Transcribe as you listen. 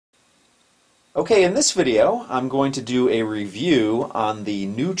Okay, in this video I'm going to do a review on the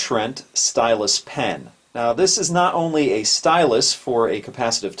new Trent Stylus pen. Now this is not only a stylus for a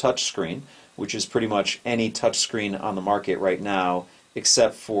capacitive touchscreen, which is pretty much any touchscreen on the market right now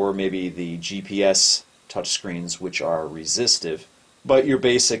except for maybe the GPS touchscreens which are resistive, but your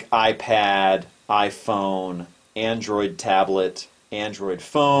basic iPad, iPhone, Android tablet, Android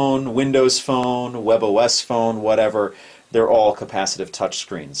phone, Windows phone, WebOS phone, whatever, they're all capacitive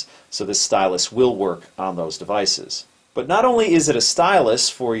touchscreens. So this stylus will work on those devices. But not only is it a stylus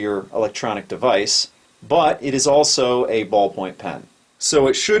for your electronic device, but it is also a ballpoint pen. So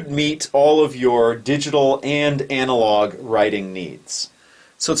it should meet all of your digital and analog writing needs.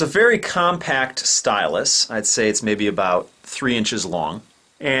 So it's a very compact stylus. I'd say it's maybe about 3 inches long.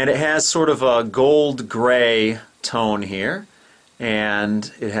 And it has sort of a gold-gray tone here.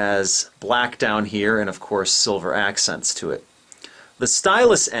 And it has black down here and of course silver accents to it. The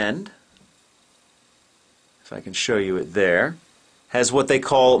stylus end, if I can show you it there, has what they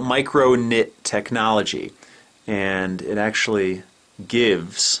call micro knit technology, and it actually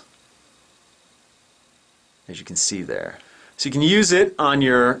gives, as you can see there. So you can use it on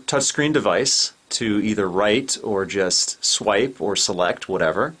your touchscreen device to either write or just swipe or select,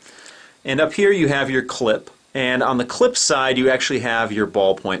 whatever. And up here you have your clip. And on the clip side, you actually have your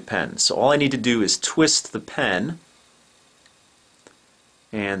ballpoint pen. So all I need to do is twist the pen,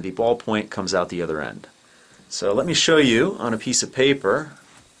 and the ballpoint comes out the other end. So let me show you on a piece of paper,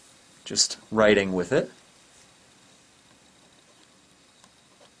 just writing with it.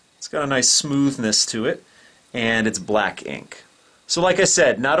 It's got a nice smoothness to it, and it's black ink. So like I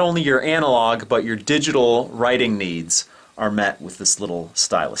said, not only your analog, but your digital writing needs are met with this little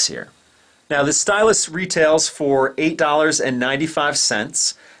stylus here. Now this stylus retails for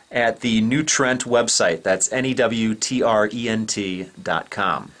 $8.95 at the new Trent website. That's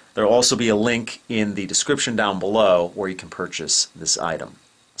newtrent.com. There will also be a link in the description down below where you can purchase this item.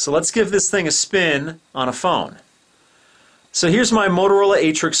 So let's give this thing a spin on a phone. So here's my Motorola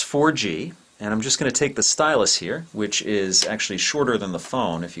Atrix 4G, and I'm just going to take the stylus here, which is actually shorter than the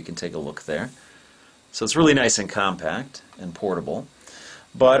phone, if you can take a look there. So it's really nice and compact and portable.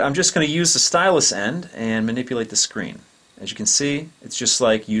 But I'm just going to use the stylus end and manipulate the screen. As you can see, it's just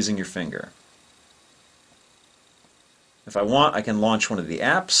like using your finger. If I want, I can launch one of the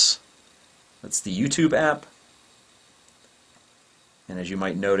apps. That's the YouTube app. And as you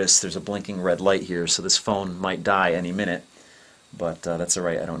might notice, there's a blinking red light here, so this phone might die any minute. But that's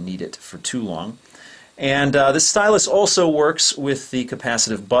alright, I don't need it for too long. And this stylus also works with the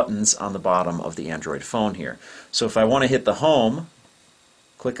capacitive buttons on the bottom of the Android phone here. So if I want to hit the home,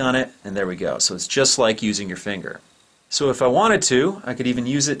 click on it, and there we go. So it's just like using your finger. So if I wanted to, I could even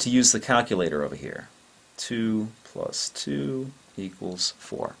use it to use the calculator over here. 2 plus 2 equals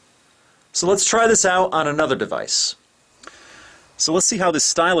 4. So let's try this out on another device. So let's see how this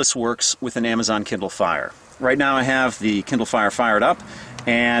stylus works with an Amazon Kindle Fire. Right now I have the Kindle Fire fired up,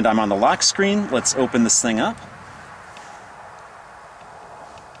 and I'm on the lock screen. Let's open this thing up.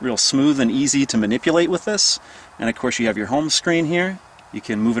 Real smooth and easy to manipulate with this. And of course you have your home screen here. You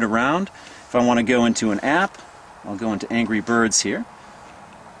can move it around. If I want to go into an app, I'll go into Angry Birds here,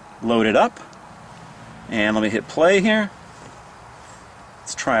 load it up, and let me hit play here.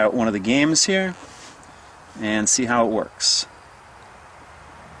 Let's try out one of the games here and see how it works.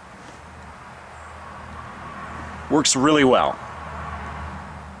 Works really well.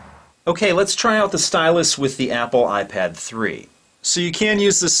 Okay, let's try out the stylus with the Apple iPad 3. So you can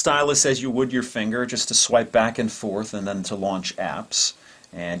use the stylus as you would your finger, just to swipe back and forth and then to launch apps.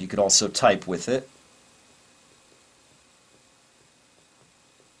 And you could also type with it.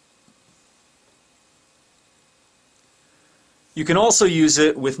 You can also use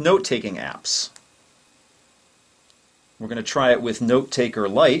it with note-taking apps. We're going to try it with Note Taker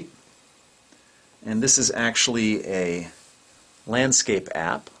Lite. And this is actually a landscape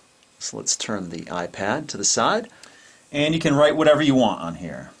app. So let's turn the iPad to the side. And you can write whatever you want on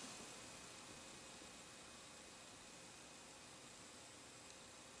here.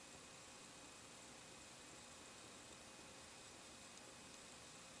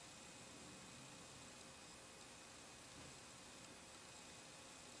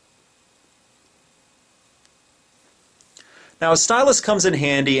 Now a stylus comes in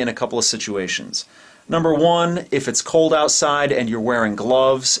handy in a couple of situations. Number one, if it's cold outside and you're wearing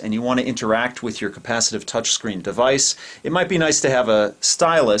gloves and you want to interact with your capacitive touchscreen device, it might be nice to have a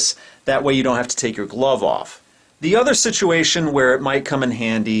stylus. That way you don't have to take your glove off. The other situation where it might come in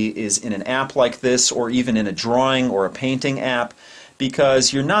handy is in an app like this, or even in a drawing or a painting app,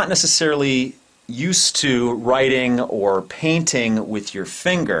 because you're not necessarily used to writing or painting with your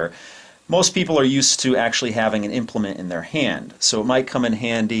finger. Most people are used to actually having an implement in their hand, so it might come in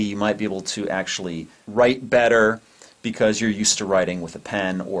handy. You might be able to actually write better because you're used to writing with a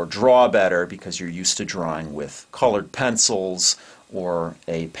pen, or draw better because you're used to drawing with colored pencils or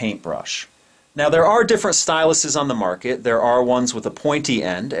a paintbrush. Now, there are different styluses on the market. There are ones with a pointy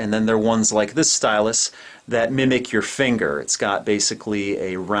end, and then there are ones like this stylus that mimic your finger. It's got basically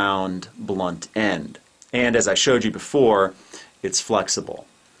a round, blunt end. And as I showed you before, it's flexible.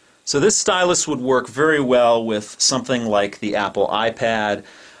 So this stylus would work very well with something like the Apple iPad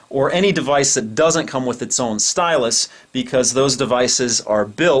or any device that doesn't come with its own stylus, because those devices are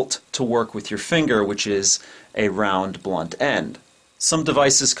built to work with your finger, which is a round, blunt end. Some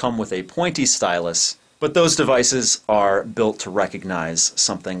devices come with a pointy stylus, but those devices are built to recognize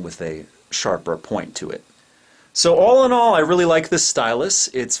something with a sharper point to it. So all in all, I really like this stylus.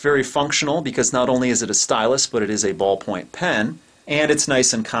 It's very functional because not only is it a stylus, but it is a ballpoint pen, and it's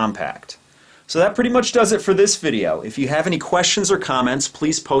nice and compact. So that pretty much does it for this video. If you have any questions or comments,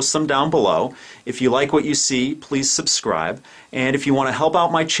 please post them down below. If you like what you see, please subscribe. And if you want to help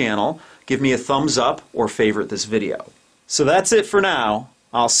out my channel, give me a thumbs up or favorite this video. So that's it for now.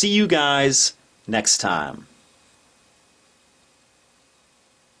 I'll see you guys next time.